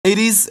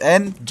Ladies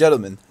and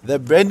gentlemen, the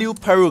brand new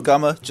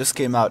paru'gama just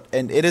came out,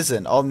 and it is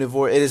an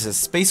omnivore. It is a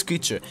space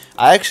creature.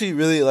 I actually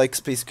really like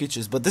space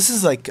creatures, but this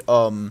is like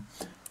our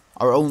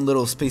own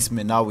little space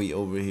Minawi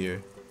over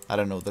here. I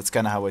don't know, that's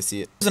kind of how I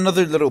see it. There's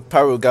another little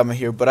paru'gama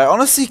here, but I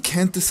honestly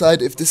can't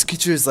decide if this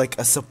creature is like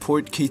a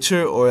support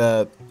creature or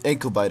a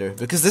ankle biter,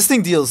 because this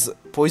thing deals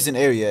poison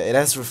area, it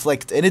has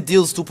reflect, and it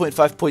deals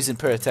 2.5 poison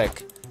per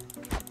attack.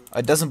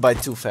 It doesn't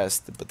bite too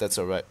fast, but that's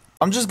alright.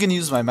 I'm just gonna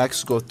use my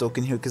max growth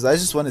token here because I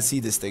just want to see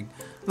this thing.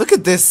 Look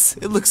at this,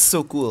 it looks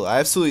so cool. I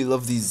absolutely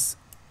love these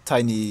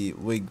tiny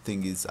wig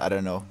thingies. I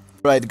don't know.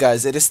 Right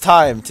guys, it is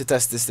time to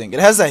test this thing. It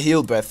has a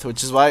heal breath,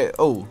 which is why,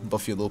 oh,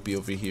 Buffylope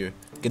over here.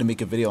 Gonna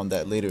make a video on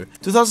that later.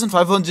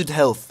 2500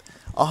 health,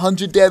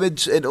 100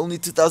 damage, and only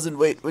 2000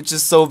 weight, which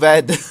is so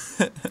bad.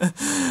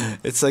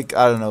 It's like,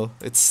 I don't know,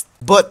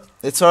 but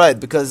it's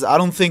alright because I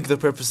don't think the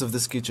purpose of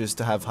this creature is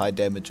to have high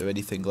damage or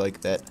anything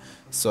like that.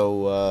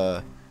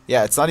 So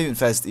yeah, it's not even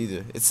fast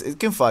either. It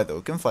can fly though.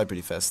 It can fly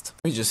pretty fast.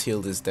 Let me just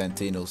heal this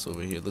Dantanos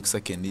over here. Looks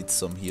like it needs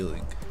some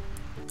healing.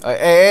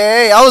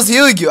 Hey, I was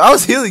healing you. I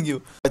was healing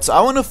you. Right, so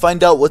I want to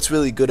find out what's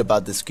really good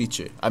about this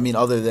creature. I mean,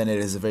 other than it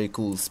is a very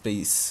cool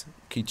space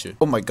creature.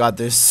 Oh my god,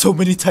 there's so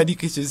many tiny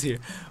creatures here.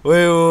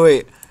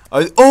 Wait.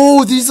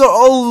 Oh, these are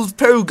all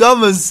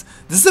paru'gamas.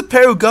 This is a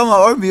paru'gama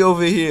army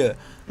over here.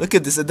 Look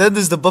at this. And then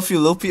there's the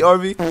Buffylope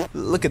army.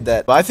 Look at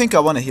that. But I think I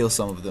want to heal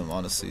some of them,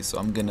 honestly. So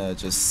I'm gonna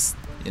just,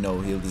 you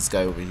know, heal this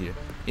guy over here.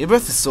 Your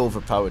breath is so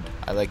overpowered.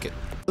 I like it.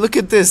 Look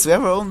at this. We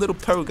have our own little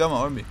paru'gama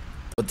army.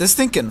 But this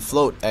thing can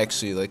float,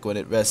 actually, like when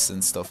it rests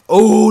and stuff.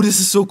 Oh, this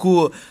is so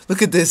cool.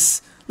 Look at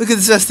this. Look at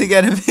this resting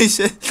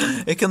animation.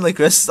 It can, like,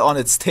 rest on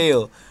its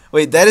tail.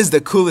 Wait, that is the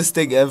coolest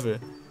thing ever.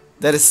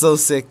 That is so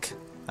sick.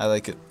 I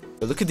like it.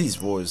 But look at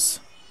these roars.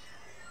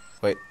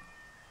 Wait.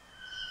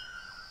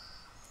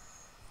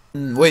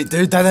 Wait,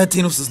 that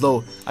Thanos is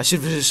low. I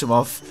should finish him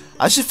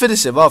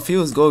off. He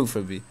was going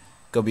for me.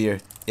 Come here.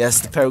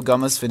 Yes, the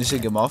paru'gama's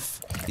finishing him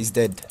off. He's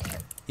dead.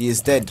 He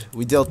is dead.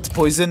 We dealt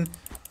poison.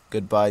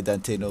 Goodbye,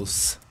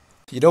 Dantanos.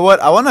 You know what?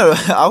 I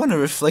wanna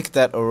reflect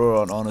that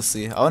Auroron,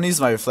 honestly. I wanna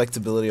use my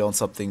reflectability on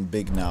something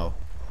big now.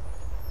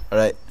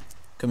 Alright.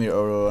 Come here,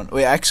 Auroron.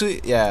 Wait, actually,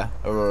 yeah,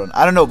 Auroron.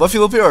 I don't know,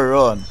 Buffylope or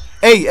Auroron?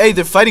 Hey,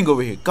 they're fighting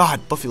over here.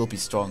 God,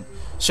 Buffylope's strong.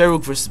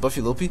 Sherwook versus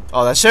Buffylope.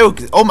 Oh, that's Sherwook.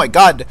 Oh my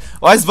god.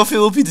 Why is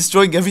Buffylope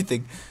destroying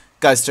everything?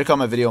 Guys, check out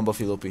my video on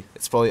Buffylope.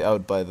 It's probably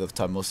out by the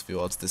time most of you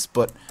watch this.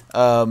 But,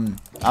 I'm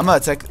gonna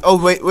attack.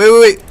 Oh, wait.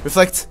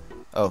 Reflect.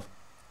 Oh.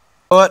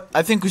 But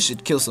I think we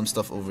should kill some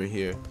stuff over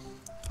here.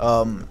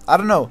 I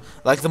don't know.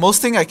 Like, the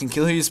most thing I can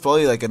kill here is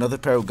probably, like, another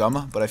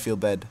paru'gama, but I feel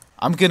bad.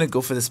 I'm gonna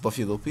go for this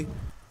Buffylope.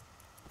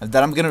 And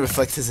then I'm gonna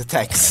reflect his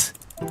attacks.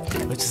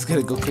 Which is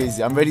gonna go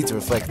crazy. I'm ready to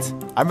reflect.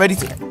 I'm ready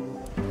to...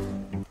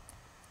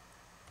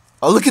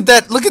 Oh, look at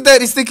that! Look at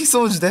that! He's taking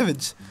so much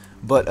damage.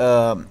 But,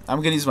 I'm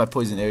gonna use my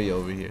poison area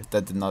over here.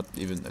 That did not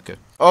even... Okay.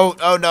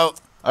 Oh no!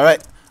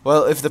 Alright.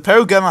 Well, if the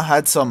paru'gama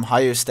had some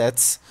higher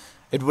stats,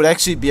 it would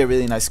actually be a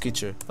really nice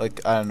creature. Like,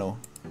 I don't know.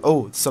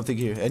 Oh, something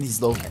here. And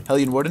he's low.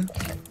 Hellion Warden.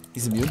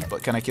 He's immune,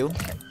 but can I kill him?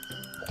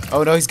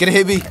 Oh no, he's gonna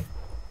hit me!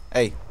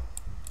 Hey.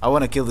 I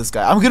wanna kill this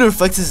guy. I'm gonna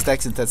reflect his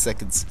attacks in 10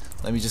 seconds.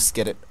 Let me just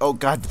get it. Oh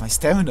god, my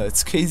stamina.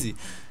 It's crazy.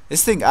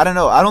 This thing, I don't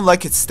know. I don't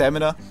like its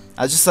stamina.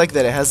 I just like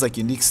that it has like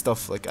unique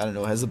stuff. Like, I don't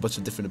know, it has a bunch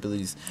of different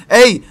abilities.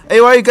 Hey, why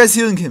are you guys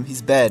healing him?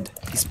 He's bad.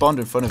 He spawned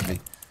in front of me.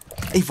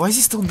 Hey, why is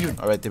he still immune?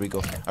 Alright, there we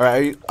go.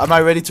 Alright, am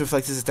I ready to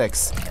reflect his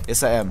attacks?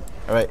 Yes, I am.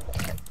 Alright.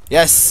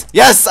 Yes!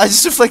 Yes! I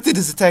just reflected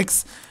his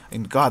attacks.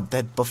 And god,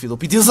 that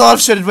Buffylope deals a lot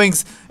of shredded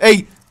wings.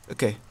 Hey!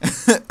 Okay.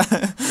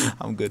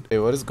 I'm good. Hey,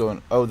 what is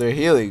going... Oh, they're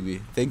healing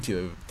me. Thank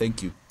you,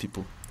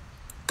 people.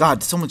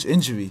 God, so much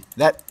injury.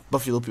 That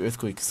Buffylope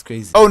earthquake is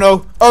crazy. Oh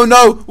no! Oh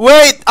no!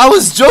 Wait! I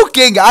was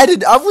joking!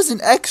 I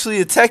wasn't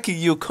actually attacking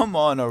you. Come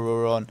on,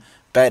 Auroron.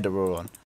 Bad Auroron.